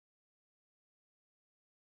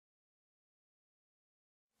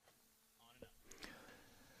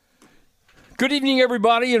Good evening,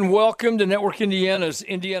 everybody, and welcome to Network Indiana's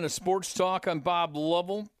Indiana Sports Talk. I'm Bob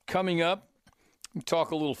Lovell. Coming up, we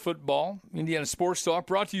talk a little football. Indiana Sports Talk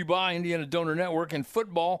brought to you by Indiana Donor Network, and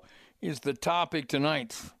football is the topic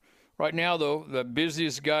tonight. Right now, though, the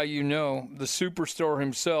busiest guy you know, the superstar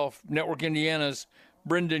himself, Network Indiana's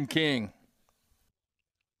Brendan King.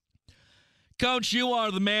 Coach, you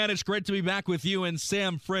are the man. It's great to be back with you and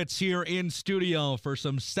Sam Fritz here in studio for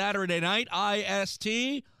some Saturday night IST.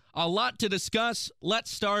 A lot to discuss.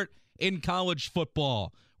 Let's start in college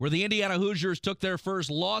football, where the Indiana Hoosiers took their first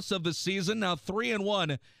loss of the season, now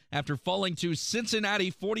 3-1 after falling to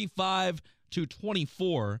Cincinnati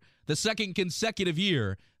 45-24, the second consecutive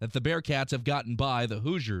year that the Bearcats have gotten by the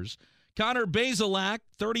Hoosiers. Connor Bazelak,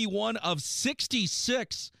 31 of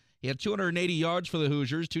 66. He had 280 yards for the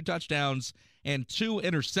Hoosiers, 2 touchdowns and 2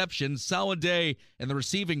 interceptions. Solid day in the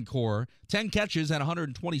receiving corps, 10 catches and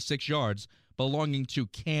 126 yards, belonging to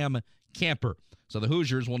Cam Camper. So the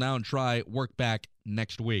Hoosiers will now try work back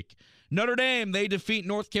next week. Notre Dame, they defeat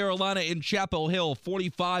North Carolina in Chapel Hill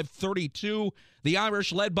 45-32. The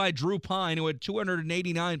Irish led by Drew Pine, who had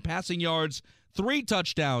 289 passing yards, 3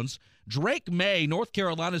 touchdowns. Drake May, North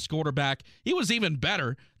Carolina's quarterback, he was even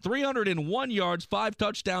better. 301 yards, 5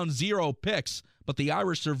 touchdowns, 0 picks. But the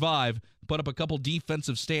Irish survive, put up a couple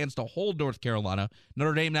defensive stands to hold North Carolina.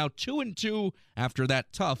 Notre Dame now 2-2 after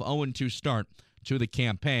that tough 0-2 start to the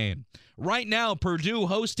campaign. Right now, Purdue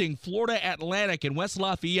hosting Florida Atlantic in West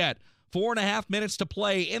Lafayette. 4.5 minutes to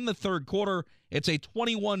play in the third quarter. It's a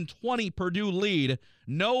 21-20 Purdue lead.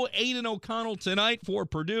 No Aiden O'Connell tonight for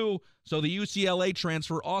Purdue, so the UCLA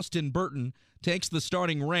transfer Austin Burton takes the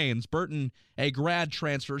starting reins. Burton, a grad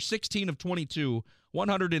transfer, 16 of 22,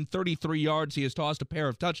 133 yards. He has tossed a pair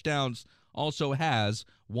of touchdowns, also has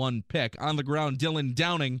 1 pick. On the ground, Dylan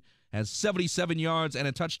Downing has 77 yards and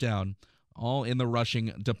a touchdown, all in the rushing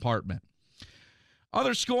department.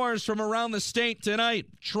 Other scores from around the state tonight.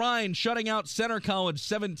 Trine shutting out Center College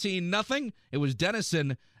 17-0. It was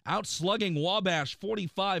Denison outslugging Wabash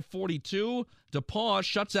 45-42. DePaul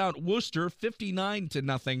shuts out Worcester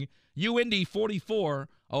 59-0. UIndy 44,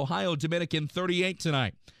 Ohio Dominican 38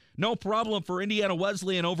 tonight. No problem for Indiana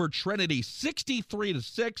Wesleyan over Trinity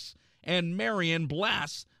 63-6. And Marion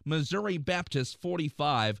blasts Missouri Baptist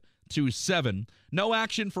 45-7. No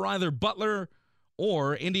action for either Butler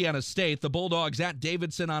or Indiana State. The Bulldogs at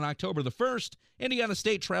Davidson on October the 1st. Indiana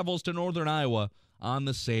State travels to Northern Iowa on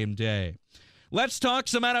the same day. Let's talk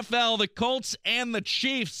some NFL. The Colts and the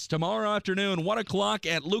Chiefs tomorrow afternoon, 1 o'clock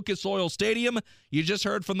at Lucas Oil Stadium. You just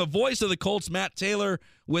heard from the voice of the Colts, Matt Taylor,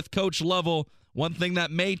 with Coach Lovell. One thing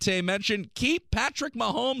that Mayte mentioned, keep Patrick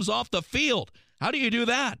Mahomes off the field. How do you do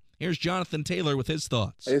that? Here's Jonathan Taylor with his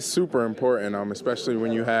thoughts. It's super important, especially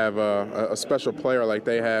when you have a special player like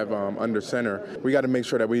they have under center. We got to make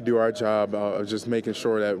sure that we do our job of just making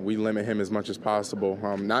sure that we limit him as much as possible.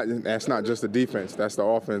 That's not just the defense, that's the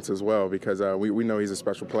offense as well, because we know he's a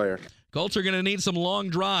special player. Colts are going to need some long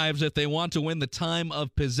drives if they want to win the time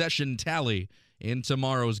of possession tally in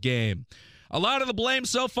tomorrow's game. A lot of the blame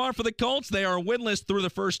so far for the Colts. They are winless through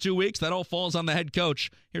the first 2 weeks. That all falls on the head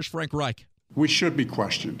coach. Here's Frank Reich. We should be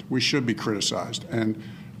questioned. We should be criticized. And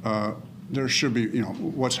there should be,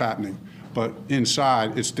 what's happening. But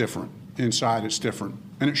inside, it's different. Inside, it's different.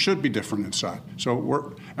 And it should be different inside.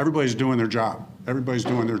 So everybody's doing their job. Everybody's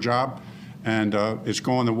doing their job. And it's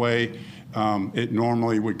going the way it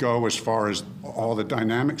normally would go as far as all the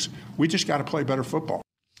dynamics. We just got to play better football.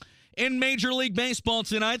 In Major League Baseball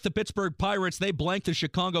tonight, the Pittsburgh Pirates, they blanked the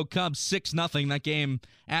Chicago Cubs 6-0, that game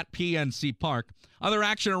at PNC Park. Other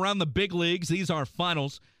action around the big leagues, these are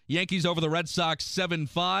finals. Yankees over the Red Sox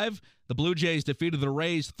 7-5. The Blue Jays defeated the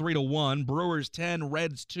Rays 3-1. Brewers 10,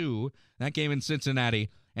 Reds 2. That game in Cincinnati.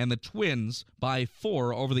 And the Twins by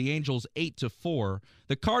 4 over the Angels 8-4.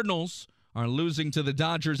 The Cardinals are losing to the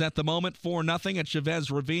Dodgers at the moment 4-0 at Chavez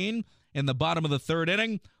Ravine in the bottom of the third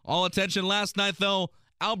inning. All attention last night, though.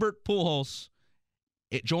 Albert Pujols,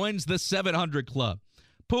 it joins the 700 club.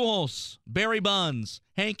 Pujols, Barry Bonds,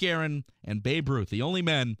 Hank Aaron, and Babe Ruth, the only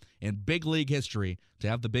men in big league history to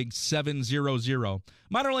have the big 7-0-0.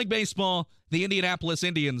 Minor League Baseball, the Indianapolis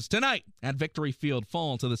Indians tonight at Victory Field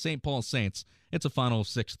fall to the St. Paul Saints. It's a final of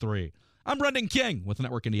 6-3. I'm Brendan King with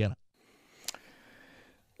Network Indiana.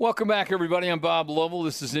 Welcome back, everybody. I'm Bob Lovell.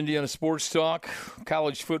 This is Indiana Sports Talk.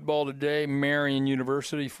 College football today, Marion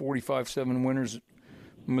University, 45-7 winners.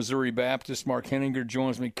 Missouri Baptist. Mark Henninger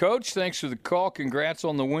joins me. Coach, thanks for the call. Congrats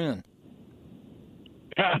on the win.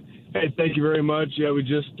 Hey, thank you very much. Yeah, we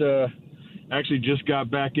just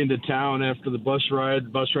got back into town after the bus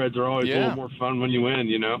ride. Bus rides are always a little more fun when you win,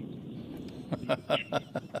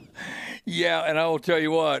 Yeah, and I will tell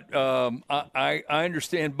you what, I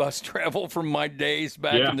understand bus travel from my days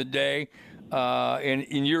back in the day,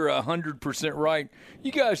 and you're 100% right.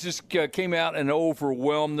 You guys just came out and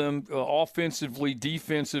overwhelmed them offensively,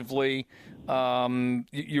 defensively.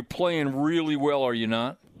 You're playing really well, are you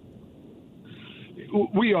not?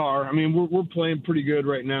 We are. I mean, we're playing pretty good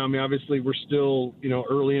right now. I mean, obviously, we're still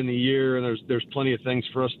early in the year, and there's plenty of things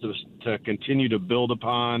for us to continue to build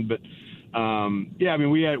upon. But yeah, I mean,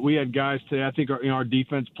 we had guys today. I think our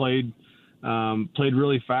defense played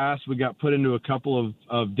really fast. We got put into a couple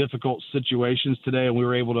of difficult situations today, and we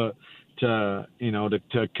were able to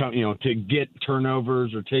get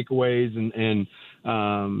turnovers or takeaways and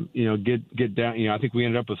get down. I think we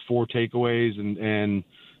ended up with 4 takeaways and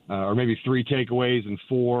or maybe 3 takeaways and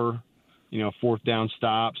 4 fourth down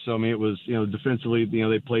stops. So I mean, it was defensively,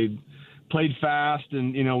 they played fast,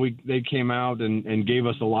 and they came out and gave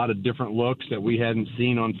us a lot of different looks that we hadn't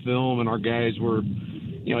seen on film, and our guys were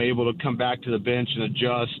able to come back to the bench and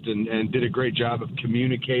adjust and did a great job of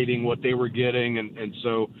communicating what they were getting, and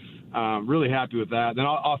so really happy with that. Then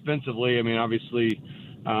offensively, I mean, obviously,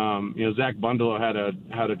 Zach Bundalo had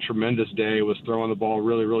a tremendous day, was throwing the ball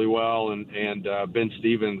really, really well, and Ben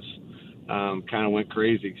Stevens kind of went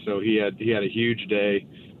crazy. So he had a huge day.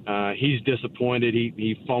 He's disappointed.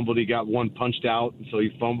 He fumbled. He got one punched out, and so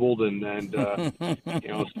he fumbled. And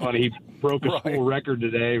it's funny. He broke a school record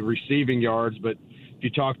today, receiving yards. But if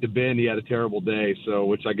you talk to Ben, he had a terrible day. So,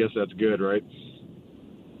 which I guess that's good, right?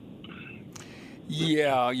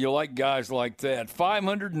 Yeah, you like guys like that.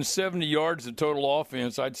 570 yards of total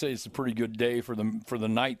offense. I'd say it's a pretty good day for the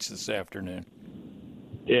Knights this afternoon.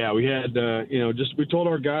 Yeah, we had, we told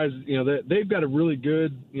our guys, that they've got a really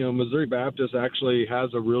good, Missouri Baptist actually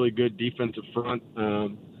has a really good defensive front.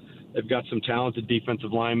 They've got some talented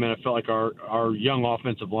defensive linemen. I felt like our young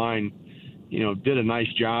offensive line, did a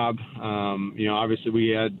nice job. Obviously we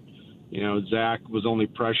had, Zach was only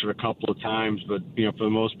pressured a couple of times, but, for the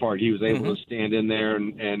most part, he was able to stand in there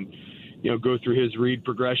and go through his read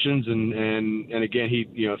progressions. And again, he,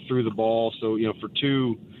 threw the ball. So, for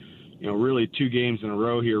really 2 games in a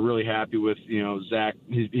row here, really happy with, Zach.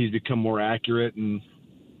 He's become more accurate, and,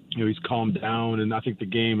 he's calmed down. And I think the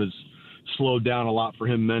game has slowed down a lot for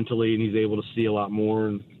him mentally, and he's able to see a lot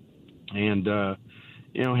more. And had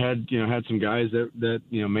some guys that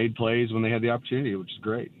made plays when they had the opportunity, which is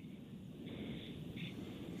great.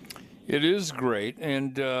 It is great,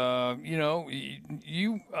 and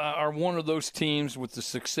you are one of those teams with the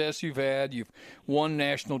success you've had. You've won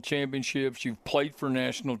national championships. You've played for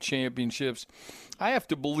national championships. I have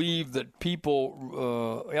to believe that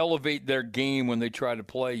people elevate their game when they try to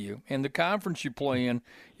play you, and the conference you play in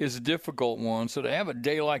is a difficult one. So to have a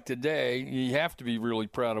day like today, you have to be really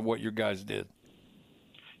proud of what your guys did.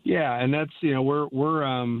 Yeah, and that's we're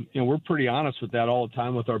pretty honest with that all the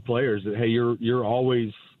time with our players. That hey, you're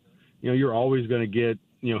always you're always going to get,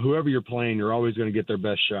 whoever you're playing, you're always going to get their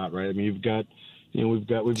best shot, right? I mean, we've got a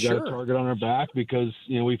target on our back because,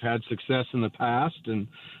 we've had success in the past. And,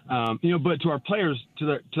 but to our players,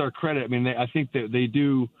 to their credit, I mean, I think that they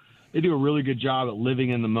do a really good job at living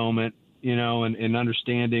in the moment, and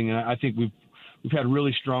understanding. And I think we've had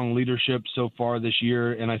really strong leadership so far this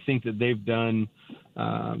year. And I think that they've done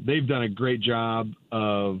a great job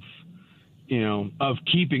of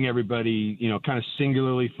keeping everybody, kind of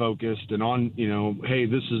singularly focused and on, hey,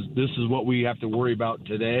 this is what we have to worry about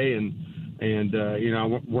today. And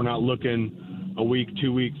we're not looking a week,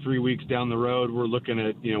 2 weeks, 3 weeks down the road. We're looking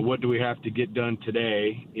at, what do we have to get done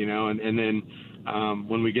today, and then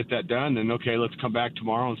when we get that done, then, okay, let's come back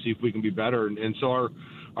tomorrow and see if we can be better. And so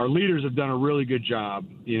our leaders have done a really good job,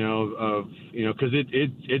 cause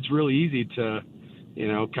it's really easy to,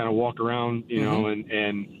 kind of walk around,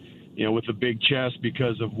 and with a big chest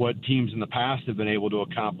because of what teams in the past have been able to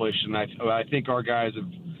accomplish. And I think our guys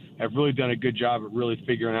have really done a good job at really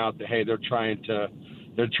figuring out that, hey, they're trying to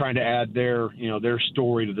add their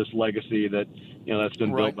story to this legacy that, that's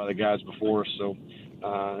been built by the guys before us. So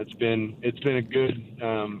it's been a good,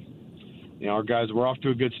 our guys, we're off to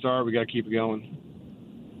a good start. We got to keep it going.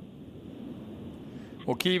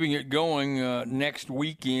 Well, keeping it going next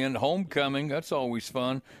weekend, homecoming, that's always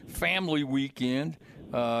fun. Family weekend.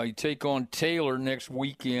 You take on Taylor next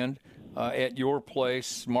weekend at your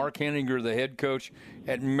place. Mark Henninger, the head coach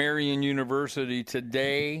at Marian University.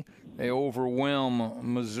 Today, they overwhelm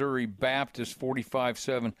Missouri Baptist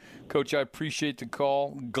 45-7. Coach, I appreciate the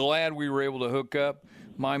call. Glad we were able to hook up.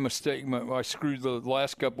 My mistake, I screwed the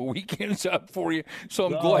last couple of weekends up for you. So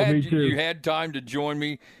I'm glad you had time to join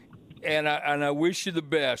me. And I wish you the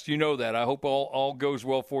best. You know that. I hope all goes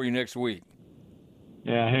well for you next week.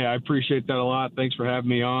 Yeah, hey, I appreciate that a lot. Thanks for having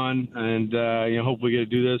me on, and hope we get to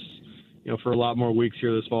do this, for a lot more weeks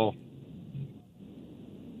here this fall.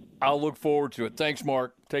 I'll look forward to it. Thanks,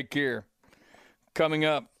 Mark. Take care. Coming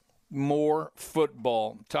up, more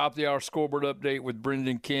football. Top of the hour scoreboard update with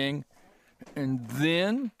Brendan King, and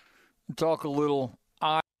then talk a little.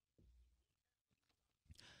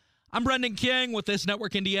 I'm Brendan King with this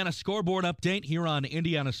Network Indiana scoreboard update here on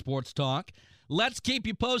Indiana Sports Talk. Let's keep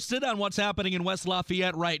you posted on what's happening in West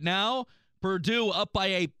Lafayette right now. Purdue up by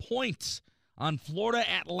a point on Florida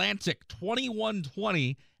Atlantic,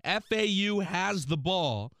 21-20. FAU has the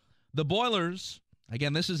ball. The Boilers,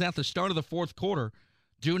 again, this is at the start of the fourth quarter,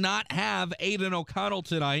 do not have Aiden O'Connell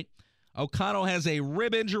tonight. O'Connell has a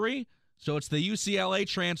rib injury, so it's the UCLA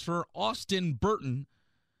transfer, Austin Burton,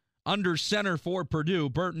 under center for Purdue.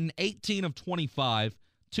 Burton, 18 of 25,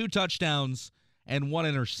 2 touchdowns and 1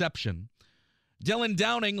 interception. Dylan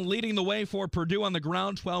Downing leading the way for Purdue on the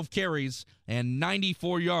ground, 12 carries and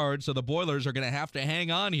 94 yards. So the Boilers are going to have to hang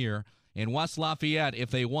on here in West Lafayette if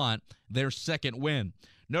they want their second win.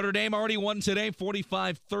 Notre Dame already won today,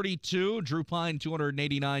 45-32. Drew Pine,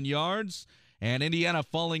 289 yards. And Indiana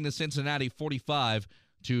falling to Cincinnati,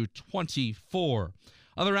 45-24.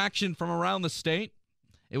 Other action from around the state.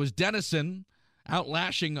 It was Denison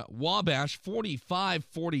outlashing Wabash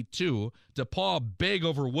 45-42. DePaul big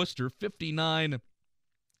over Worcester 59-0.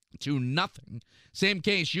 Same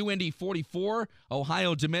case, UIndy 44,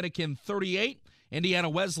 Ohio Dominican 38, Indiana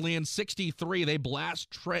Wesleyan 63. They blast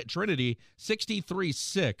Trinity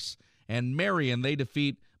 63-6, and Marion they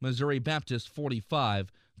defeat Missouri Baptist 45-7.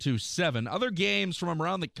 Other games from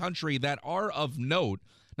around the country that are of note.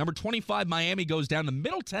 Number 25, Miami goes down to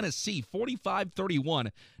Middle Tennessee,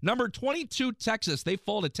 45-31. Number 22, Texas, they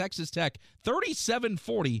fall to Texas Tech,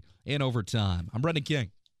 37-40 in overtime. I'm Brendan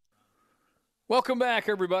King. Welcome back,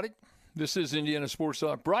 everybody. This is Indiana Sports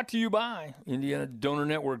Talk, brought to you by Indiana Donor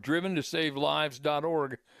Network, driven to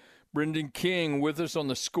savelives.org. Brendan King with us on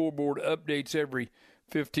the scoreboard updates every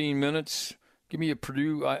 15 minutes. Give me a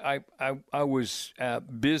Purdue. I was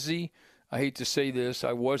busy. I hate to say this.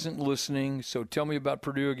 I wasn't listening, so tell me about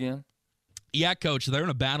Purdue again. Yeah, Coach, they're in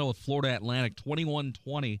a battle with Florida Atlantic,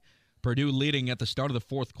 21-20. Purdue leading at the start of the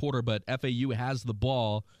fourth quarter, but FAU has the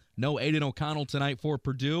ball. No Aiden O'Connell tonight for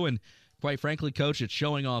Purdue, and quite frankly, Coach, it's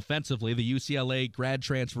showing offensively. The UCLA grad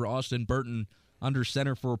transfer, Austin Burton, under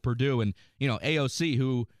center for Purdue, and, AOC,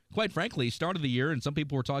 who, quite frankly, started the year, and some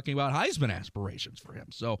people were talking about Heisman aspirations for him.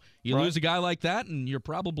 So you lose a guy like that, and you're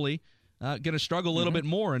probably going to struggle a little bit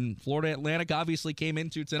more, and Florida Atlantic obviously came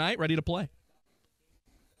into tonight ready to play.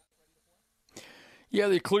 Yeah,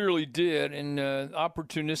 they clearly did, and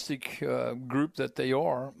opportunistic group that they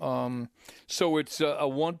are. So it's a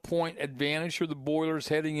 1-point advantage for the Boilers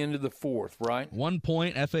heading into the fourth, right? 1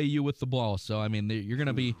 point, FAU with the ball. So, I mean, you're going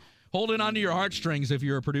to be holding onto your heartstrings if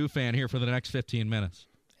you're a Purdue fan here for the next 15 minutes.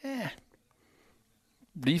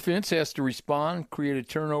 Defense has to respond, create a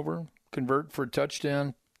turnover, convert for a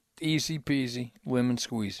touchdown. Easy peasy, lemon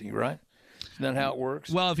squeezy, right? Isn't that how it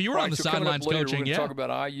works? Well, if you were on the sidelines coaching, we're going to talk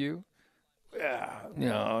about IU. Yeah,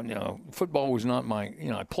 no. Football was not my,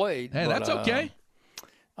 I played. Hey, but, that's okay.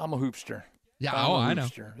 I'm a hoopster. Yeah, I know.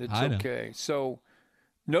 It's I know. okay. So,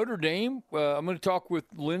 Notre Dame, I'm going to talk with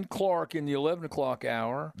Lynn Clark in the 11 o'clock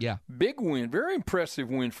hour. Yeah. Big win, very impressive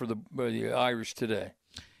win for the Irish today.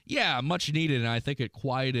 Yeah, much needed, and I think it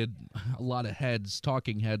quieted a lot of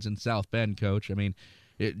talking heads in South Bend, Coach. I mean,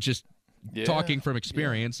 talking from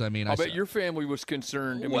experience. Yeah. I mean, I bet your family was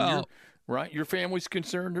concerned. Right, your family's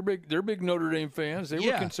concerned. They're big Notre Dame fans. They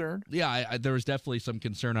were concerned. Yeah, there was definitely some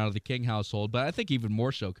concern out of the King household, but I think even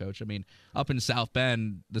more so, Coach. I mean, up in South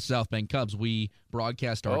Bend, the South Bend Cubs, we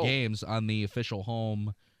broadcast our games on the official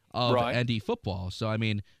home of ND football. So, I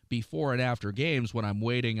mean, before and after games, when I'm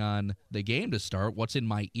waiting on the game to start, what's in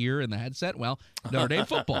my ear in the headset? Well, Notre Dame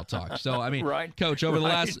football talk. So, I mean, Coach, over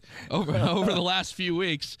the last few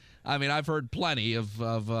weeks, I mean, I've heard plenty of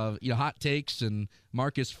hot takes and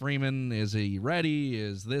Marcus Freeman, is he ready?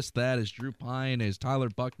 Is this, that? Is Drew Pine? Is Tyler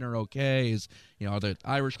Buckner okay? Are the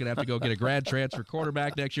Irish going to have to go get a grad transfer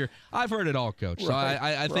quarterback next year? I've heard it all, Coach. So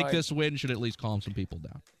I think this win should at least calm some people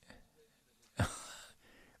down.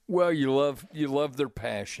 Well, you love their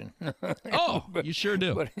passion. You sure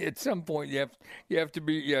do. But at some point, you have to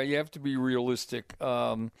be realistic.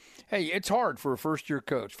 Hey, it's hard for a first year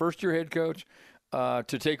head coach,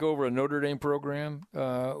 to take over a Notre Dame program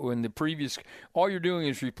when the previous all you're doing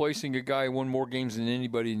is replacing a guy who won more games than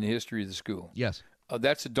anybody in the history of the school. Yes,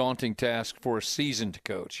 that's a daunting task for a seasoned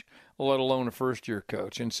coach, let alone a first year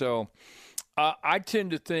coach. And so, I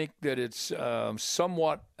tend to think that it's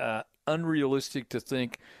somewhat unrealistic to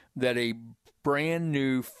think that a brand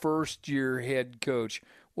new first-year head coach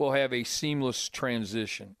will have a seamless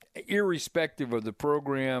transition, irrespective of the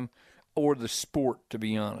program or the sport, to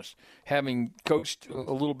be honest. Having coached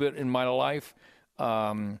a little bit in my life,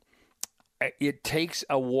 it takes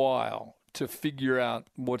a while to figure out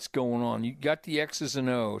what's going on. You got the X's and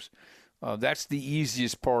O's. That's the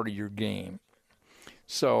easiest part of your game.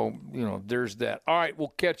 So, there's that. All right,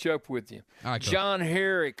 we'll catch up with you. All right, John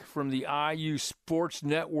Herrick from the IU Sports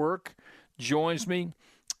Network joins me.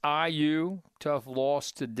 IU, tough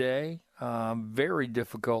loss today. Very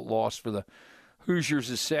difficult loss for the Hoosiers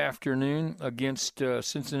this afternoon against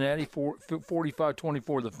Cincinnati,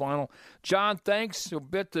 45-24 the final. John, thanks. I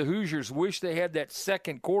bet the Hoosiers wish they had that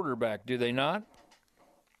second quarterback, do they not?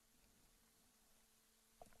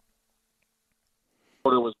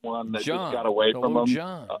 Quarter was one that John, just got away from him.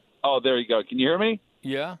 John. There you go. Can you hear me?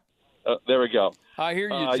 Yeah. There we go. I hear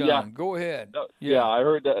you, John. Yeah. Go ahead. Yeah, I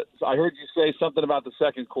heard that. I heard you say something about the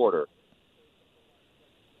second quarter.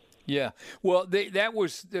 Yeah. Well, that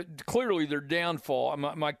was clearly their downfall.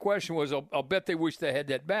 My question was, I'll bet they wish they had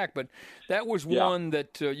that back, but that was one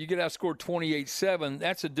that you get outscored 28-7.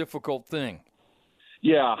 That's a difficult thing.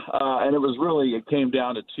 Yeah, and it came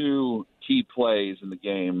down to two key plays in the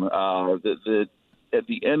game. At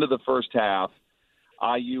the end of the first half,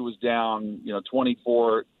 IU was down,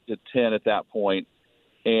 24-10 at that point,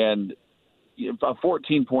 and a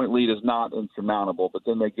 14-point lead is not insurmountable. But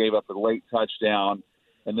then they gave up a late touchdown,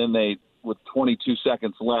 and then with 22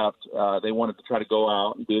 seconds left, they wanted to try to go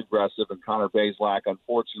out and be aggressive. And Connor Bazelak,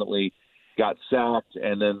 unfortunately, got sacked,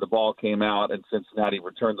 and then the ball came out, and Cincinnati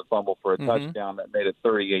returned the fumble for a touchdown that made it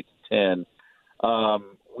 38-10.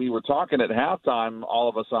 We were talking at halftime, all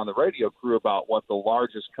of us on the radio crew, about what the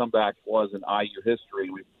largest comeback was in IU history.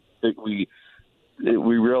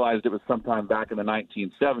 We realized it was sometime back in the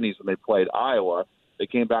 1970s when they played Iowa. They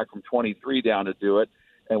came back from 23 down to do it.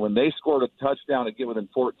 And when they scored a touchdown to get within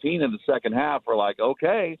 14 in the second half, we're like,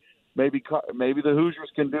 okay, maybe the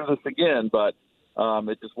Hoosiers can do this again. But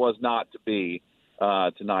it just was not to be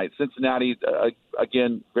tonight. Cincinnati,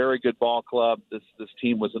 again, very good ball club. This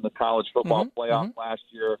team was in the college football playoff last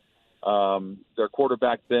year. Their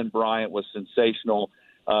quarterback, Ben Bryant, was sensational.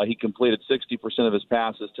 He completed 60% of his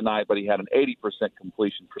passes tonight, but he had an 80%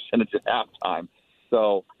 completion percentage at halftime.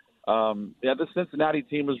 So, the Cincinnati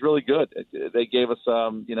team was really good. They gave us, a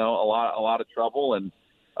lot of trouble, and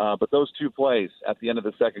but those two plays at the end of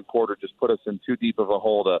the second quarter just put us in too deep of a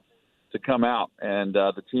hole to come out. And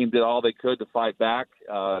the team did all they could to fight back.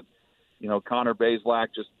 Connor Bazelak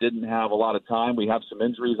just didn't have a lot of time. We have some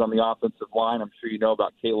injuries on the offensive line. I'm sure you know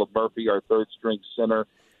about Caleb Murphy, our third-string center,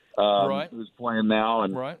 who's playing now.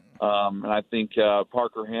 And I think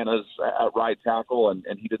Parker Hanna's at right tackle, and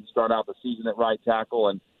he didn't start out the season at right tackle.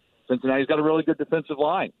 And Cincinnati's got a really good defensive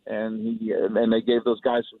line, and they gave those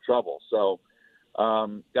guys some trouble. So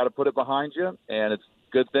got to put it behind you, and it's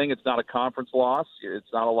a good thing it's not a conference loss.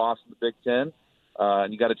 It's not a loss in the Big Ten.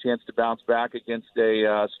 And you got a chance to bounce back against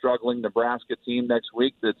a struggling Nebraska team next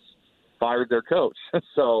week that's fired their coach.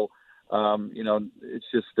 So, it's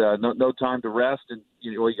just no time to rest. And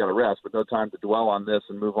you got to rest, but no time to dwell on this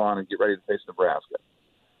and move on and get ready to face Nebraska.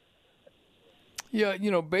 Yeah,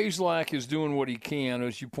 Bazelak is doing what he can,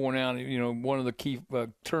 as you point out, one of the key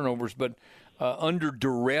turnovers, but under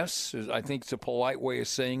duress, I think it's a polite way of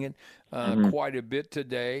saying it, quite a bit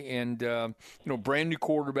today. And, brand new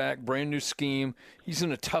quarterback, brand new scheme. He's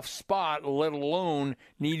in a tough spot, let alone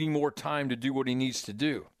needing more time to do what he needs to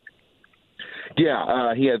do.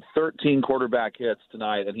 Yeah, he had 13 quarterback hits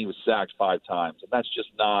tonight, and he was sacked 5 times. And that's just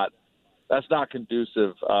not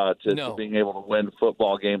conducive to being able to win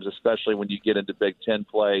football games, especially when you get into Big Ten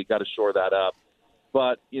play. You got to shore that up.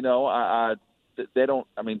 But, they don't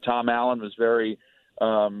 – Tom Allen was very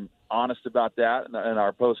honest about that in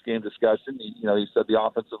our post-game discussion. He said the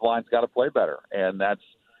offensive line's got to play better, and that's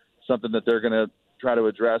something that they're going to try to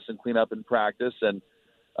address and clean up in practice. And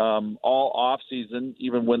all offseason,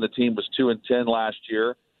 even when the team was 2-10 last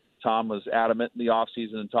year, Tom was adamant in the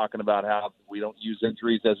offseason and talking about how we don't use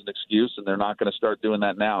injuries as an excuse, and they're not going to start doing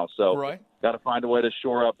that now. So got to find a way to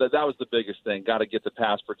shore up. That was the biggest thing. Got to get the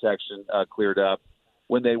pass protection cleared up.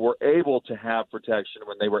 When they were able to have protection,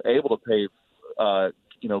 when they were able to pave,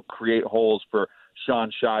 create holes for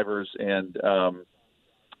Sean Shivers and,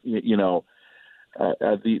 the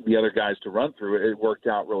other guys to run through, it worked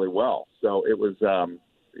out really well. So it was,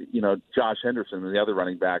 Josh Henderson, the other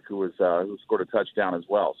running back, who scored a touchdown as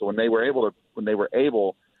well. So when they were able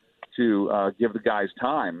to give the guys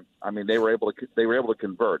time, they were able to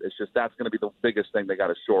convert. It's just that's going to be the biggest thing they got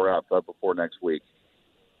to shore up before next week.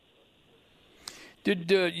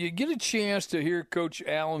 Did you get a chance to hear Coach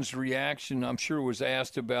Allen's reaction? I'm sure it was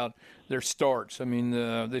asked about their starts. I mean,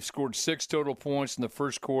 they've scored 6 total points in the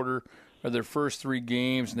first quarter of their first 3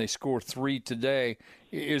 games, and they score 3 today.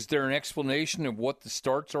 Is there an explanation of what the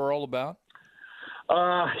starts are all about?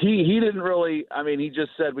 He didn't really. I mean, he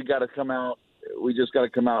just said we got to come out. We just got to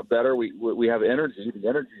come out better. We have energy. The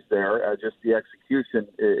energy's there. Just the execution.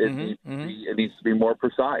 It needs to be more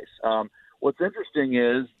precise. What's interesting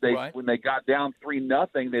is when they got down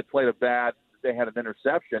 3-0, they had an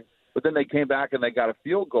interception, but then they came back and they got a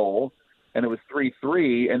field goal, and it was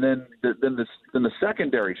 3-3, and then the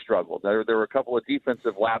secondary struggled. There were a couple of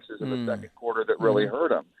defensive lapses in the second quarter that really hurt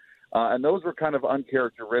them, and those were kind of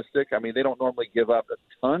uncharacteristic. I mean, they don't normally give up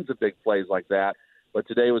tons of big plays like that, but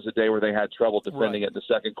today was a day where they had trouble defending it in the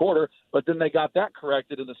second quarter, but then they got that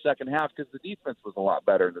corrected in the second half because the defense was a lot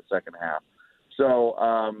better in the second half. So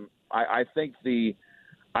I think he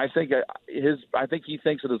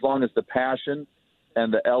thinks that as long as the passion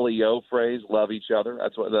and the LEO phrase, love each other,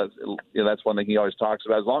 that's one thing he always talks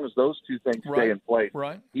about. As long as those two things stay in place,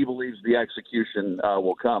 he believes the execution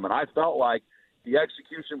will come. And I felt like the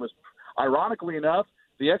execution was, ironically enough,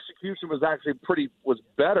 the execution was actually was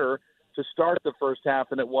better to start the first half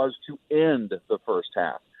than it was to end the first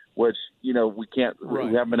half, which, we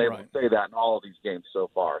haven't been able to say that in all of these games so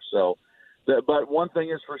far. So, but one thing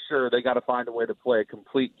is for sure, they got to find a way to play a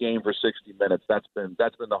complete game for 60 minutes. That's been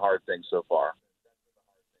the hard thing so far.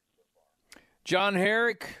 John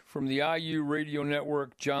Herrick from the IU Radio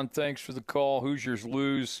Network. John, thanks for the call. Hoosiers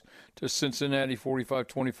lose to Cincinnati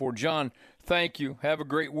 45-24. John, thank you. Have a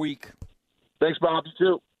great week. Thanks, Bob. You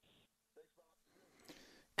too.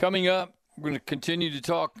 Coming up, we're going to continue to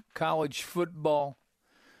talk college football.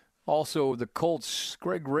 Also, the Colts.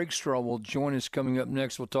 Greg Rakestraw will join us coming up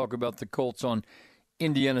next. We'll talk about the Colts on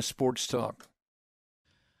Indiana Sports Talk.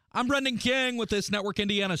 I'm Brendan King with this Network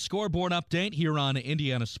Indiana scoreboard update here on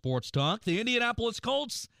Indiana Sports Talk. The Indianapolis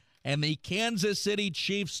Colts and the Kansas City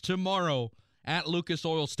Chiefs tomorrow at Lucas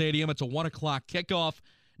Oil Stadium. It's a 1 o'clock kickoff.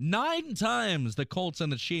 9 times the Colts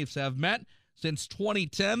and the Chiefs have met since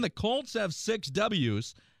 2010. The Colts have 6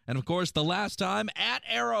 W's. And, of course, the last time at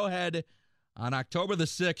Arrowhead on October the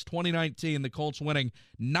 6th, 2019, the Colts winning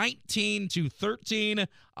 19-13.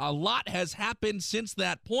 A lot has happened since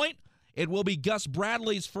that point. It will be Gus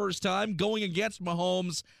Bradley's first time going against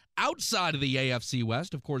Mahomes outside of the AFC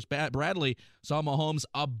West. Of course, Bradley saw Mahomes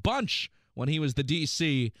a bunch when he was the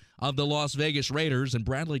DC of the Las Vegas Raiders, and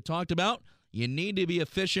Bradley talked about you need to be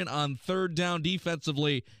efficient on third down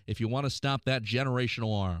defensively if you want to stop that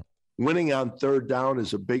generational arm. Winning on third down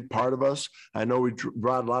is a big part of us. I know we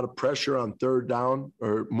brought a lot of pressure on third down,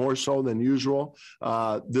 or more so than usual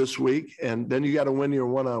this week. And then you got to win your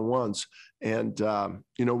one-on-ones. And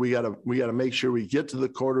we got to make sure we get to the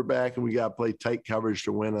quarterback, and we got to play tight coverage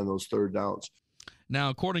to win on those third downs. Now,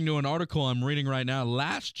 according to an article I'm reading right now,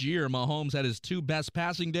 last year Mahomes had his 2 best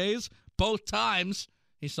passing days. Both times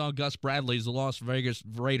he saw Gus Bradley's Las Vegas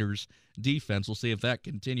Raiders defense. We'll see if that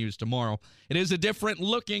continues tomorrow. It is a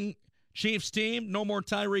different-looking Chiefs team. No more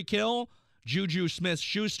Tyreek Hill. Juju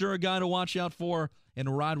Smith-Schuster, a guy to watch out for, and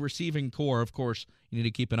a wide receiving core. Of course, you need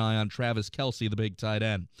to keep an eye on Travis Kelce, the big tight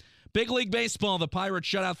end. Big League Baseball, the Pirates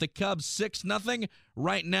shut out the Cubs 6-0.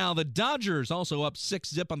 Right now, the Dodgers also up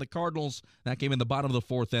 6-0 on the Cardinals. That game in the bottom of the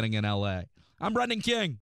 4th inning in L.A. I'm Brendan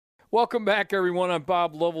King. Welcome back, everyone. I'm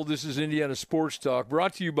Bob Lovell. This is Indiana Sports Talk,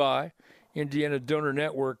 brought to you by Indiana Donor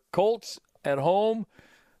Network. Colts at home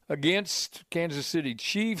against Kansas City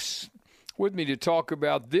Chiefs. With me to talk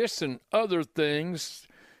about this and other things,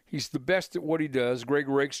 he's the best at what he does, Greg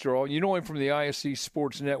Rakestraw. You know him from the ISC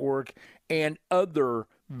Sports Network and other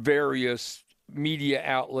various media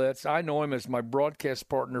outlets. I know him as my broadcast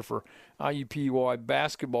partner for IUPUI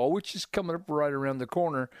basketball, which is coming up right around the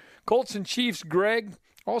corner. Colts and Chiefs, Greg.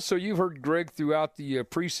 Also, you've heard Greg throughout the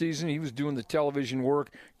preseason. He was doing the television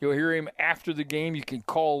work. You'll hear him after the game. You can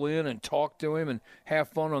call in and talk to him and have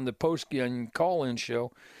fun on the post-game call-in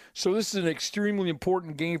show. So this is an extremely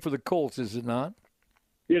important game for the Colts, is it not?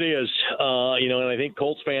 It is. And I think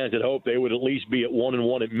Colts fans had hoped they would at least be at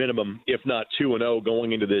 1-1 at minimum, if not 2-0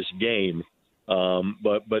 going into this game.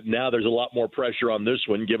 But now there's a lot more pressure on this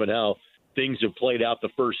one, given how things have played out the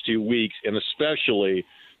first 2 weeks, and especially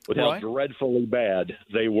with how dreadfully bad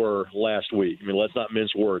they were last week. I mean, let's not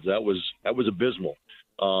mince words. That was abysmal,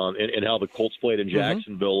 and how the Colts played in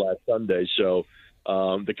Jacksonville last Sunday. So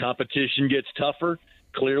the competition gets tougher.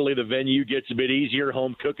 Clearly, the venue gets a bit easier,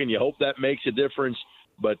 home cooking. You hope that makes a difference.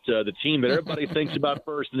 But the team that everybody thinks about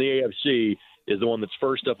first in the AFC is the one that's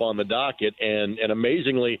first up on the docket. And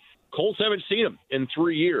amazingly, Colts haven't seen them in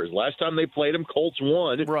 3 years. Last time they played them, Colts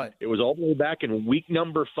won. Right. It was all the way back in week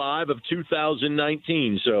number 5 of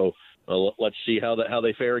 2019. So let's see how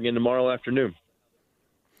they fare again tomorrow afternoon.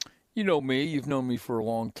 You know me. You've known me for a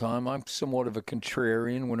long time. I'm somewhat of a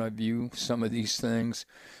contrarian when I view some of these things.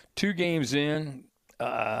 2 games in,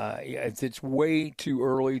 it's way too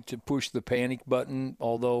early to push the panic button,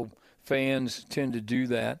 although fans tend to do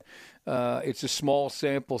that. It's a small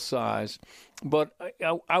sample size. But I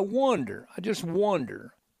just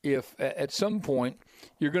wonder if at some point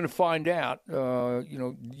you're going to find out,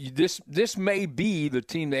 this may be the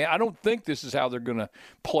team. I don't think this is how they're going to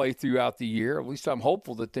play throughout the year. At least I'm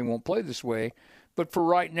hopeful that they won't play this way. But for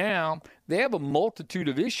right now, they have a multitude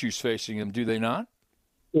of issues facing them, do they not?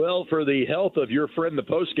 Well, for the health of your friend, the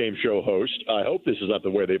postgame show host, I hope this is not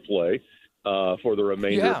the way they play for the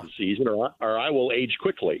remainder of the season, or I will age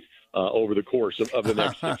quickly over the course of the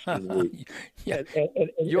next 16 weeks. And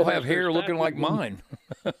you'll have hair looking like mine.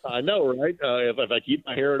 I know, right? If I keep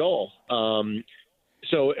my hair at all.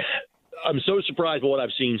 So I'm so surprised by what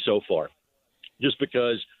I've seen so far, just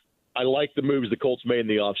because I like the moves the Colts made in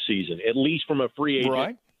the offseason, at least from a free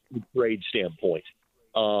agent trade standpoint.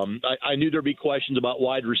 I knew there'd be questions about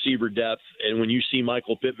wide receiver depth, and when you see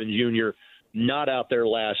Michael Pittman Jr. not out there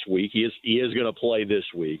last week, he is going to play this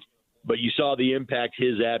week. But you saw the impact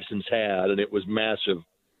his absence had, and it was massive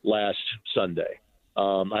last Sunday.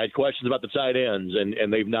 I had questions about the tight ends,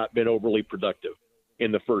 and they've not been overly productive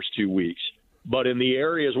in the first 2 weeks. But in the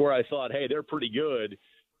areas where I thought, hey, they're pretty good,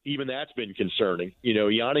 even that's been concerning.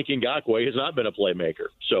 Yannick Ngakoue has not been a playmaker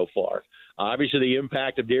so far. Obviously, the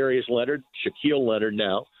impact of Darius Leonard, Shaquille Leonard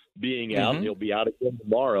now being out, he'll be out again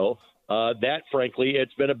tomorrow. That, frankly,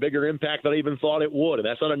 it's been a bigger impact than I even thought it would. And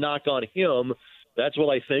that's not a knock on him. That's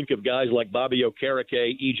what I think of guys like Bobby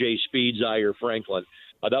Okereke, E.J. Speed, Zaire Franklin.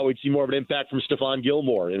 I thought we'd see more of an impact from Stephon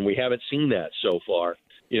Gilmore, and we haven't seen that so far.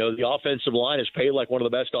 The offensive line is paid like one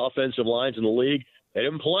of the best offensive lines in the league. They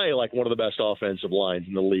didn't play like one of the best offensive lines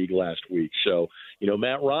in the league last week. So,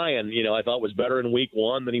 Matt Ryan, I thought was better in week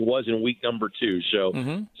 1 than he was in week number 2. So,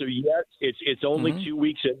 so yes, it's only 2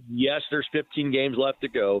 weeks. And yes, there's 15 games left to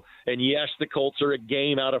go. And yes, the Colts are a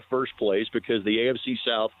game out of first place because the AFC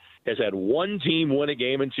South has had one team win a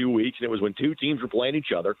game in 2 weeks, and it was when 2 teams were playing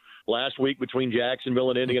each other last week between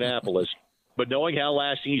Jacksonville and Indianapolis. But knowing how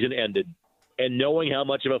last season ended and knowing how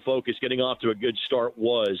much of a focus getting off to a good start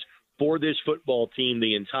was for this football team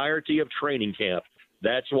the entirety of training camp,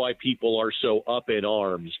 that's why people are so up in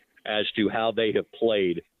arms as to how they have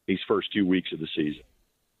played these first 2 weeks of the season.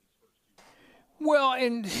 Well,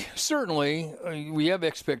 and certainly we have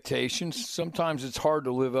expectations. Sometimes it's hard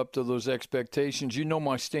to live up to those expectations.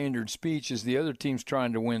 My standard speech is the other team's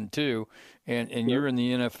trying to win too, and you're in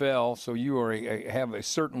the NFL, so you are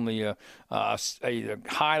certainly a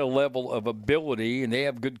high level of ability, and they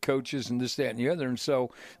have good coaches and this, that, and the other, and so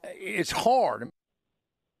it's hard.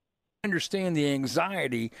 I understand the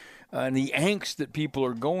anxiety and the angst that people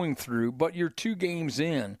are going through, but you're 2 games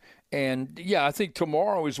in. And, I think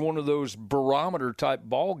tomorrow is one of those barometer-type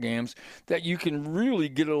ball games that you can really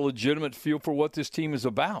get a legitimate feel for what this team is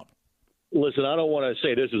about. Listen, I don't want to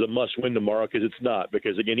say this is a must-win tomorrow because it's not.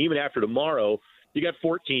 Because, again, even after tomorrow, you got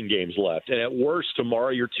 14 games left. And at worst,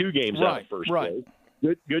 tomorrow, you're 2 games out of first place.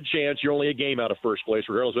 Good chance you're only a game out of first place,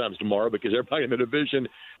 regardless of what happens tomorrow, because everybody in the division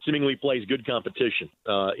seemingly plays good competition,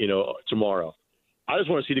 tomorrow. I just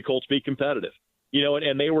want to see the Colts be competitive.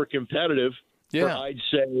 And they were competitive for, I'd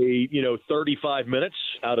say, 35 minutes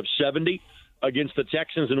out of 70 against the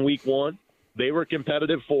Texans in week 1. They were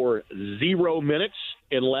competitive for 0 minutes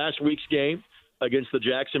in last week's game against the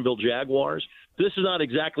Jacksonville Jaguars. This is not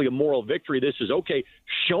exactly a moral victory. This is, okay,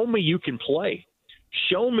 show me you can play.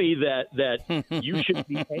 Show me that you should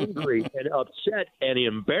be angry and upset and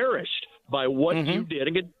embarrassed by what you did.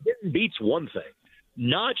 And getting beats one thing.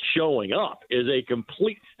 Not showing up is a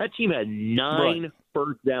complete – that team had 9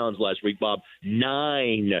 first downs last week, Bob.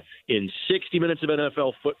 9 in 60 minutes of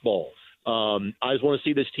NFL football. I just want to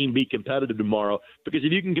see this team be competitive tomorrow because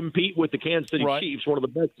if you can compete with the Kansas City Chiefs, one of the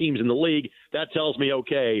best teams in the league, that tells me,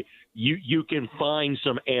 okay, you can find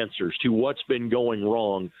some answers to what's been going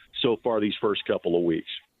wrong so far these first couple of weeks.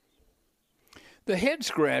 The head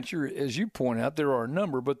scratcher, as you point out, there are a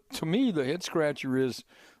number, but to me the head scratcher is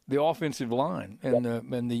the offensive line and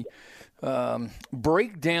the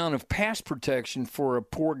breakdown of pass protection for a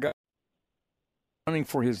poor guy running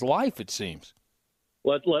for his life, it seems.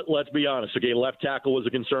 Let's be honest. Okay, left tackle was a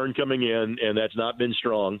concern coming in, and that's not been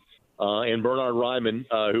strong. And Bernhard Raimann,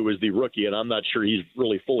 who is the rookie, and I'm not sure he's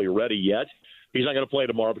really fully ready yet, he's not going to play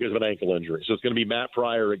tomorrow because of an ankle injury. So it's going to be Matt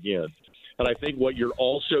Pryor again. And I think what you're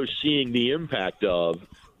also seeing the impact of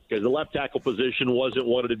because the left tackle position wasn't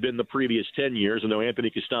what it had been the previous 10 years. I know Anthony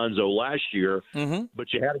Costanzo last year,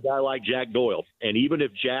 but you had a guy like Jack Doyle. And even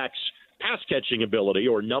if Jack's pass-catching ability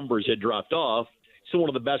or numbers had dropped off, still one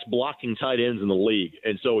of the best blocking tight ends in the league.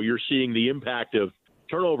 And so you're seeing the impact of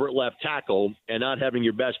turnover at left tackle and not having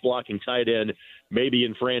your best blocking tight end maybe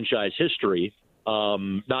in franchise history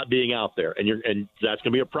not being out there. And that's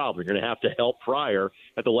going to be a problem. You're going to have to help Pryor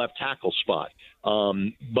at the left tackle spot.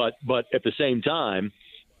 But at the same time,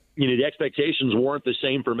 the expectations weren't the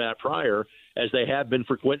same for Matt Pryor as they have been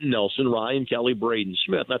for Quentin Nelson, Ryan Kelly, Braden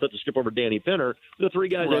Smith. Not that to skip over Danny Pinner, the three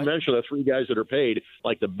guys I mentioned, the three guys that are paid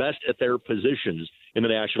like the best at their positions in the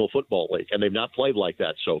National Football League, and they've not played like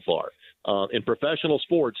that so far. In professional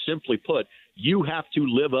sports, simply put, you have to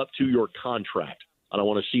live up to your contract. And I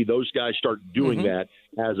want to see those guys start doing that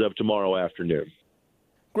as of tomorrow afternoon.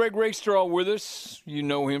 Greg Rakestraw with us. You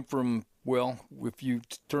know him from, well, if you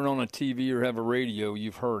turn on a TV or have a radio,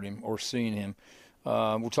 you've heard him or seen him.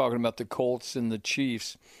 We're talking about the Colts and the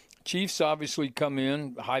Chiefs. Chiefs obviously come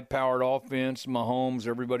in, high-powered offense, Mahomes,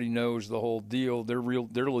 everybody knows the whole deal. They're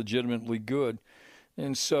legitimately good.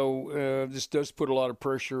 And so this does put a lot of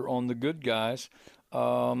pressure on the good guys.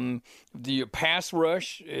 The pass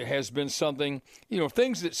rush has been something,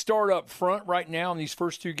 things that start up front right now in these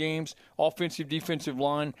first two games, offensive, defensive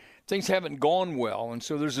line, things haven't gone well. And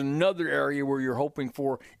so there's another area where you're hoping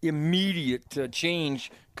for immediate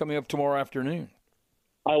change coming up tomorrow afternoon.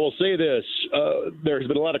 I will say this. There's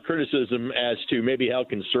been a lot of criticism as to maybe how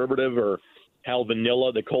conservative or how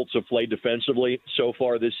vanilla the Colts have played defensively so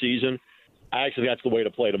far this season. I actually think that's the way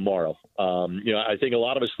to play tomorrow. I think a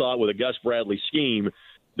lot of us thought with a Gus Bradley scheme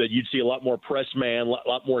that you'd see a lot more press man, a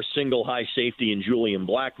lot more single high safety in Julian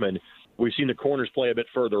Blackmon. We've seen the corners play a bit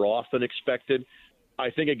further off than expected. I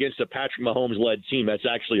think against a Patrick Mahomes-led team, that's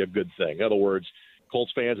actually a good thing. In other words,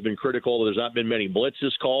 Colts fans have been critical. There's not been many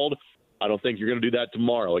blitzes called. I don't think you're going to do that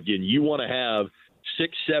tomorrow. Again, you want to have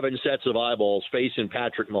 6-7 sets of eyeballs facing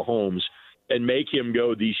Patrick Mahomes and make him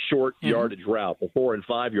go the short yardage route, the 4- and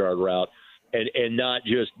 5-yard route, and not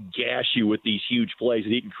just gash you with these huge plays that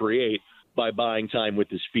he can create by buying time with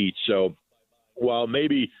his feet. So while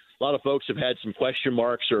maybe a lot of folks have had some question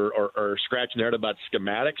marks or scratching their head about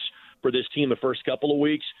schematics for this team the first couple of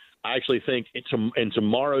weeks, I actually think in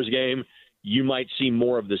tomorrow's game, you might see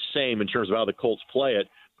more of the same in terms of how the Colts play it,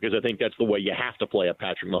 because I think that's the way you have to play a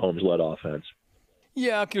Patrick Mahomes-led offense.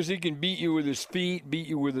 Yeah, because he can beat you with his feet, beat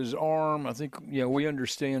you with his arm. I think, we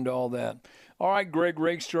understand all that. All right, Greg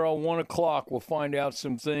Rakestraw, 1 o'clock. We'll find out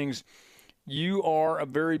some things. You are a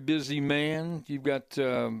very busy man. You've got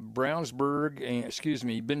Ben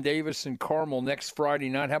Davis and Carmel next Friday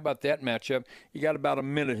night. How about that matchup? You got about a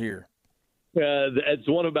minute here. It's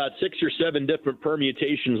one of about 6 or 7 different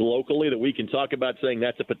permutations locally that we can talk about, saying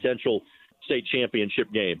that's a potential state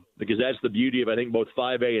championship game, because that's the beauty of, I think, both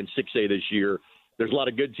 5A and 6A this year. There's a lot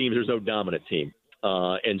of good teams. There's no dominant team.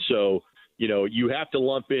 And so, you have to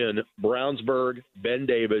lump in Brownsburg, Ben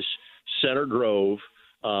Davis, Center Grove,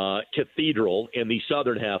 Cathedral in the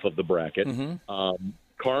southern half of the bracket,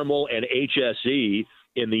 Carmel and HSE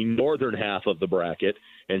in the northern half of the bracket,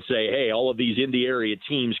 and say, hey, all of these Indy area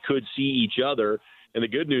teams could see each other. And the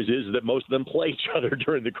good news is that most of them play each other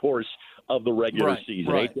during the course of the regular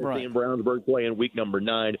season. HSE and Brownsburg play in week number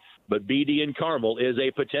 9, but BD and Carmel is a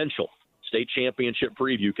potential state championship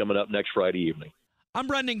preview coming up next Friday evening. I'm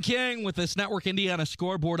Brendan King with this Network Indiana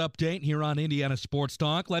scoreboard update here on Indiana Sports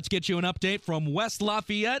Talk. Let's get you an update from West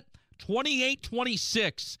Lafayette.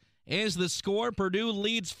 28-26 is the score. Purdue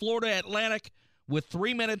leads Florida Atlantic with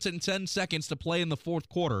 3 minutes and 10 seconds to play in the fourth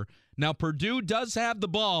quarter. Now, Purdue does have the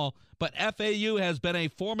ball, but FAU has been a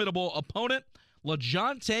formidable opponent.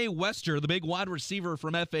 LaJohntay Wester, the big wide receiver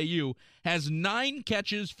from FAU, has 9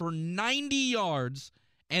 catches for 90 yards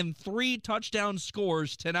and 3 touchdown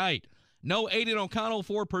scores tonight. No Aiden O'Connell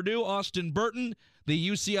for Purdue. Austin Burton, the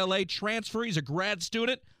UCLA transfer, he's a grad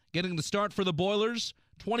student, getting the start for the Boilers.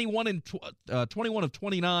 21 of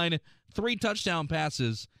 29, 3 touchdown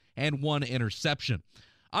passes, and 1 interception.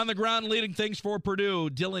 On the ground, leading things for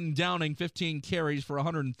Purdue, Dylan Downing, 15 carries for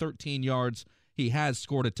 113 yards. He has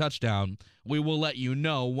scored a touchdown. We will let you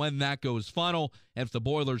know when that goes final. If the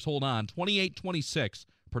Boilers hold on, 28-26,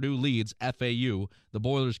 Purdue leads FAU. The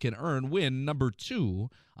Boilers can earn win number 2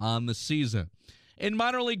 on the season. In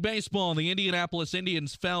minor league baseball, the Indianapolis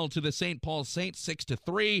Indians fell to the St. Paul Saints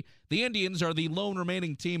 6-3. The Indians are the lone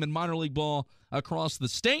remaining team in minor league ball across the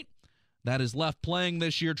state that is left playing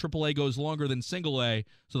this year. AAA goes longer than Single A,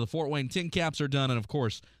 so the Fort Wayne Tin Caps are done, and of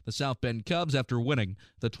course the South Bend Cubs after winning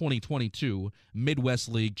the 2022 Midwest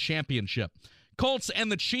League Championship. Colts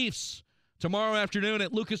and the Chiefs tomorrow afternoon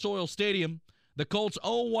at Lucas Oil Stadium. The Colts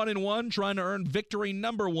 0-1-1, trying to earn victory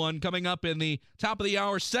number 1 coming up in the top of the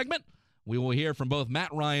hour segment. We will hear from both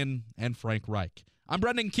Matt Ryan and Frank Reich. I'm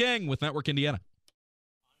Brendan King with Network Indiana.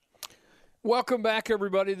 Welcome back,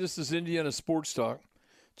 everybody. This is Indiana Sports Talk.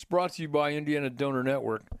 It's brought to you by Indiana Donor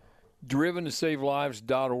Network,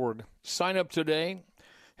 driventosavelives.org. Sign up today.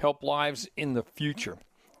 Help lives in the future.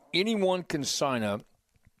 Anyone can sign up.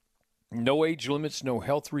 No age limits, no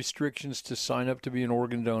health restrictions to sign up to be an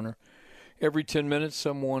organ donor. Every 10 minutes,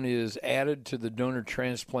 someone is added to the donor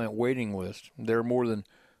transplant waiting list. There are more than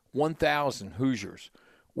 1,000 Hoosiers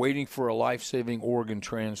waiting for a life-saving organ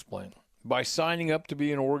transplant. By signing up to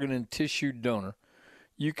be an organ and tissue donor,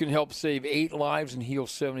 you can help save 8 lives and heal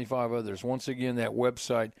 75 others. Once again, that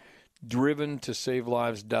website,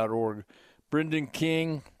 driventosavelives.org. Brendan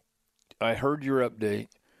King, I heard your update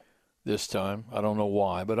this time. I don't know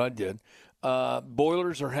why, but I did.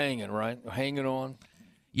 Boilers are hanging, right? Hanging on.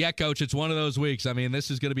 Yeah, Coach, it's one of those weeks. I mean, this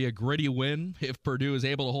is going to be a gritty win if Purdue is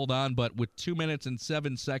able to hold on, but with 2 minutes and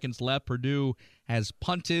 7 seconds left, Purdue has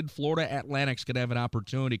punted. Florida Atlantic's going to have an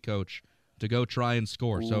opportunity, Coach, to go try and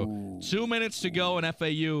score. So 2 minutes to go, and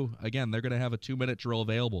FAU, again, they're going to have a 2-minute drill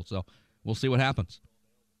available. So we'll see what happens.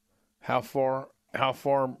 How far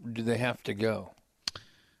do they have to go?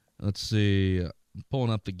 Let's see. I'm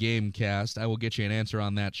pulling up the game cast. I will get you an answer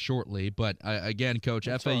on that shortly. But, again, Coach,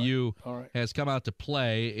 That's FAU all right. has come out to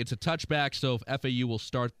play. It's a touchback, so if FAU will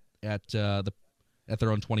start at their own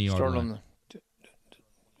 20-yard line.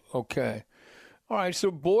 Okay. All right,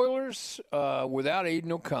 so Boilers without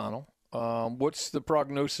Aiden O'Connell. What's the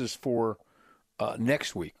prognosis for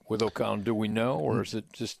next week with O'Connell? Do we know, or is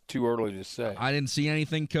it just too early to say? I didn't see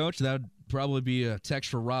anything, Coach. That would probably be a text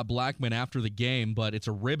for Rob Blackman after the game, but it's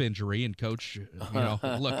a rib injury, and Coach,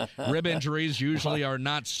 look, rib injuries usually are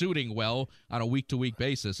not suiting well on a week-to-week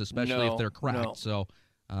basis, especially if they're cracked. No. So,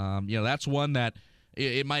 that's one that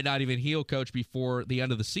it might not even heal, Coach, before the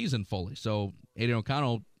end of the season fully. So, Aiden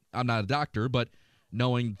O'Connell, I'm not a doctor, but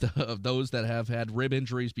knowing those that have had rib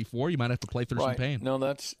injuries before, you might have to play through some pain. No,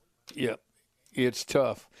 it's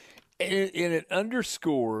tough. And it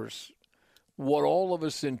underscores what all of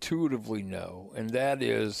us intuitively know, and that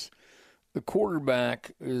is the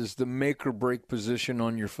quarterback is the make-or-break position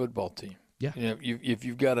on your football team. Yeah. If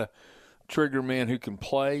you've got a trigger man who can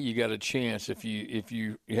play, you got a chance. If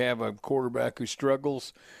you have a quarterback who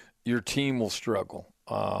struggles, your team will struggle.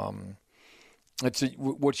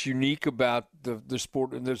 What's unique about the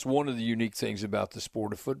sport, and there's one of the unique things about the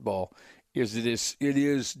sport of football, is it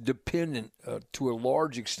is dependent to a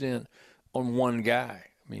large extent on one guy.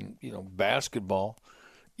 I mean, basketball,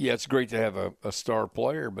 yeah, it's great to have a star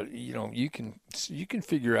player, but you can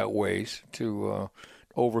figure out ways to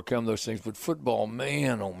overcome those things. But football,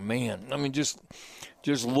 man, oh man, I mean, just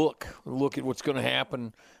look at what's going to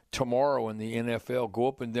happen tomorrow in the NFL. Go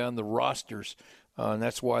up and down the rosters. And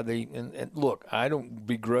that's why and look, I don't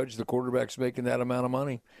begrudge the quarterbacks making that amount of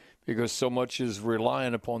money because so much is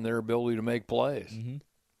relying upon their ability to make plays. Mm-hmm.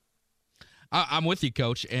 I'm with you,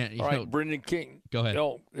 Coach. And all right, Brendan King. Go ahead.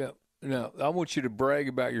 No, I want you to brag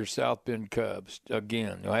about your South Bend Cubs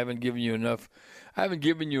again. I haven't given you enough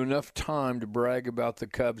time to brag about the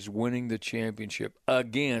Cubs winning the championship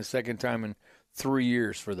again. Second time in 3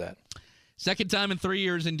 years for that. Second time in 3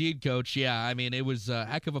 years, indeed, Coach. Yeah, I mean, it was a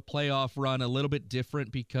heck of a playoff run, a little bit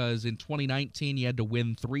different because in 2019 you had to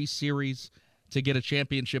win 3 series to get a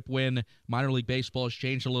championship win. Minor League Baseball has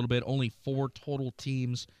changed a little bit. Only 4 total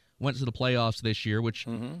teams went to the playoffs this year, which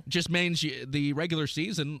just means the regular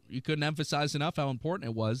season, you couldn't emphasize enough how important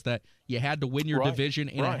it was that you had to win your division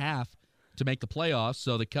in a half to make the playoffs.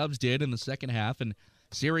 So the Cubs did in the second half. And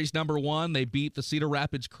series number 1, they beat the Cedar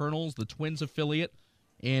Rapids Colonels, the Twins affiliate,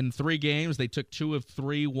 in 3 games. They took 2 of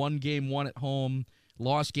 3, won game 1 at home,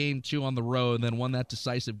 lost game 2 on the road, and then won that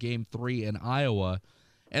decisive game 3 in Iowa.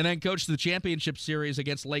 And then, Coach, the championship series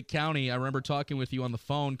against Lake County, I remember talking with you on the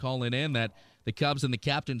phone, calling in that the Cubs and the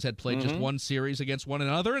Captains had played just one series against one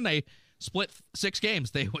another, and they split 6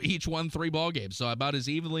 games. They each won 3 ball games, so about as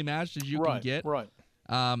evenly matched as you can get. Right.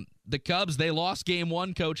 The Cubs, they lost game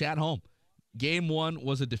 1, Coach, at home. Game 1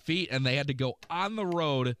 was a defeat, and they had to go on the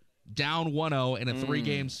road down 1-0 in a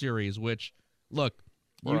 3-game series, which, look,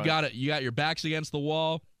 you got your backs against the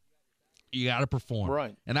wall. You got to perform.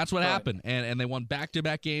 Right. And that's what happened. And they won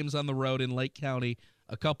back-to-back games on the road in Lake County,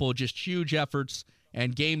 a couple of just huge efforts.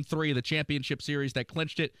 And game 3, the championship series that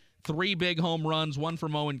clinched it, 3 big home runs, 1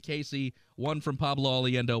 from Owen Casey, 1 from Pablo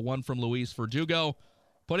Aliendo, 1 from Luis Verdugo.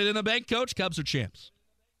 Put it in the bank, Coach. Cubs are champs.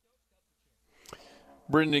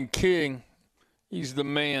 Brendan King, he's the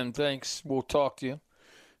man. Thanks. We'll talk to you.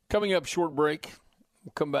 Coming up, short break.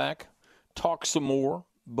 We'll come back, talk some more.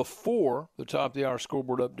 before the top of the hour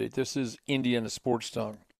scoreboard update. This is Indiana Sports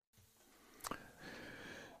Talk.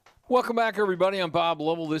 Welcome back, everybody. I'm Bob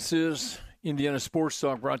Lovell. This is Indiana Sports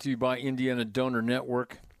Talk, brought to you by Indiana Donor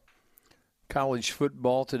Network. College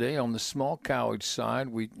football today on the small college side.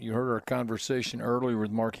 You heard our conversation earlier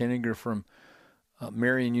with Mark Henninger from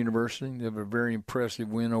Marian University. They have a very impressive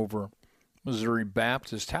win over Missouri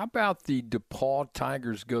Baptist. How about the DePaul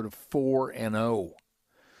Tigers go to 4-0?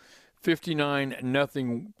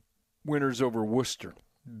 59-0 winners over Worcester.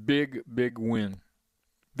 Big win.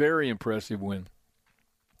 Very impressive win.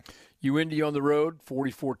 UIndy on the road,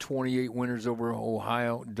 44-28 winners over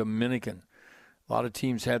Ohio Dominican. A lot of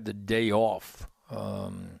teams had the day off.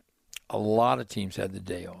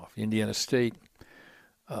 Indiana State,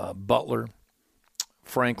 Butler,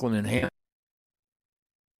 Franklin, and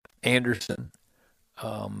Anderson.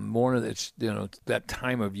 More of it's that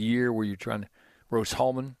time of year where you're trying to.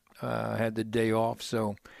 Rose-Hulman had the day off,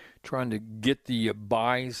 so trying to get the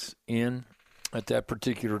buys in at that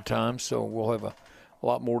particular time. So we'll have a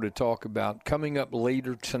lot more to talk about. Coming up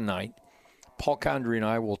later tonight, Paul Condry and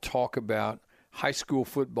I will talk about high school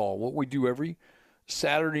football. What we do every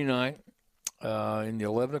Saturday night in the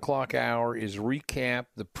 11 o'clock hour is recap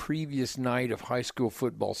the previous night of high school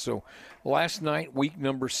football. So last night, week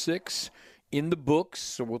number 6 in the books,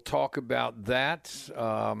 so we'll talk about that.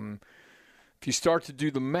 If you start to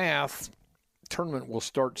do the math, tournament will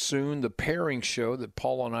start soon. The pairing show that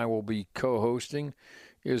Paul and I will be co-hosting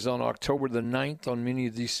is on October the 9th on many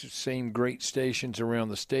of these same great stations around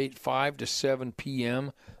the state, 5 to 7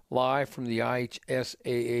 p.m., live from the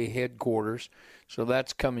IHSAA headquarters. So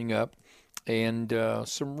that's coming up. And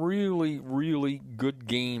some really, really good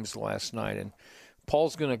games last night. And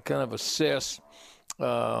Paul's going to kind of assess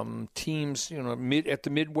teams, at the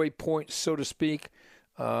midway point, so to speak,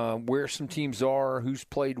 where some teams are, who's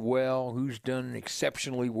played well, who's done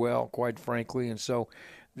exceptionally well, quite frankly. And so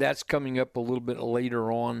that's coming up a little bit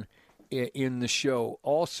later on in the show.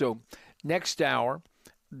 Also, next hour,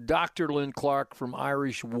 Dr. Lynn Clark from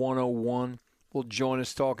Irish 101 will join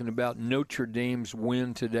us talking about Notre Dame's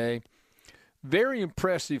win today. Very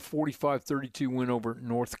impressive 45-32 win over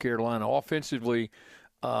North Carolina. Offensively,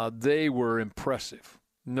 they were impressive.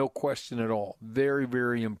 No question at all. Very,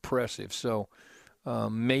 very impressive. So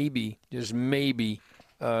maybe, just maybe,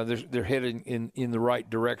 they're heading in the right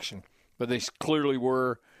direction. But they clearly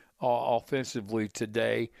were offensively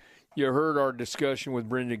today. You heard our discussion with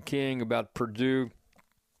Brendan King about Purdue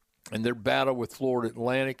and their battle with Florida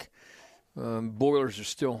Atlantic. Boilers are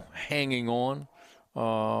still hanging on.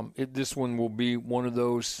 This one will be one of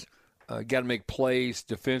those got to make plays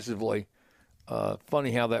defensively.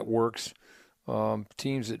 Funny how that works.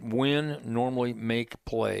 Teams that win normally make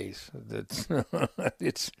plays. That's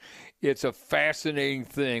it's a fascinating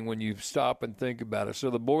thing when you stop and think about it. So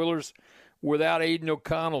the Boilers, without Aiden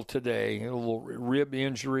O'Connell today, a little rib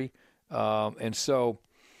injury, and so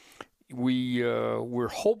we're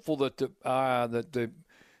hopeful that the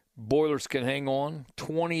Boilers can hang on.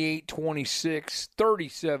 28-26,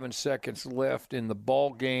 37 seconds left in the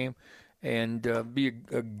ball game, and be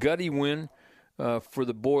a gutty win for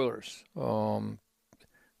the Boilers. We'll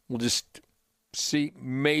just see.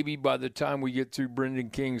 Maybe by the time we get through Brendan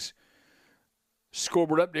King's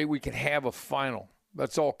scoreboard update, we can have a final.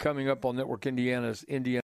 That's all coming up on Network Indiana's Indiana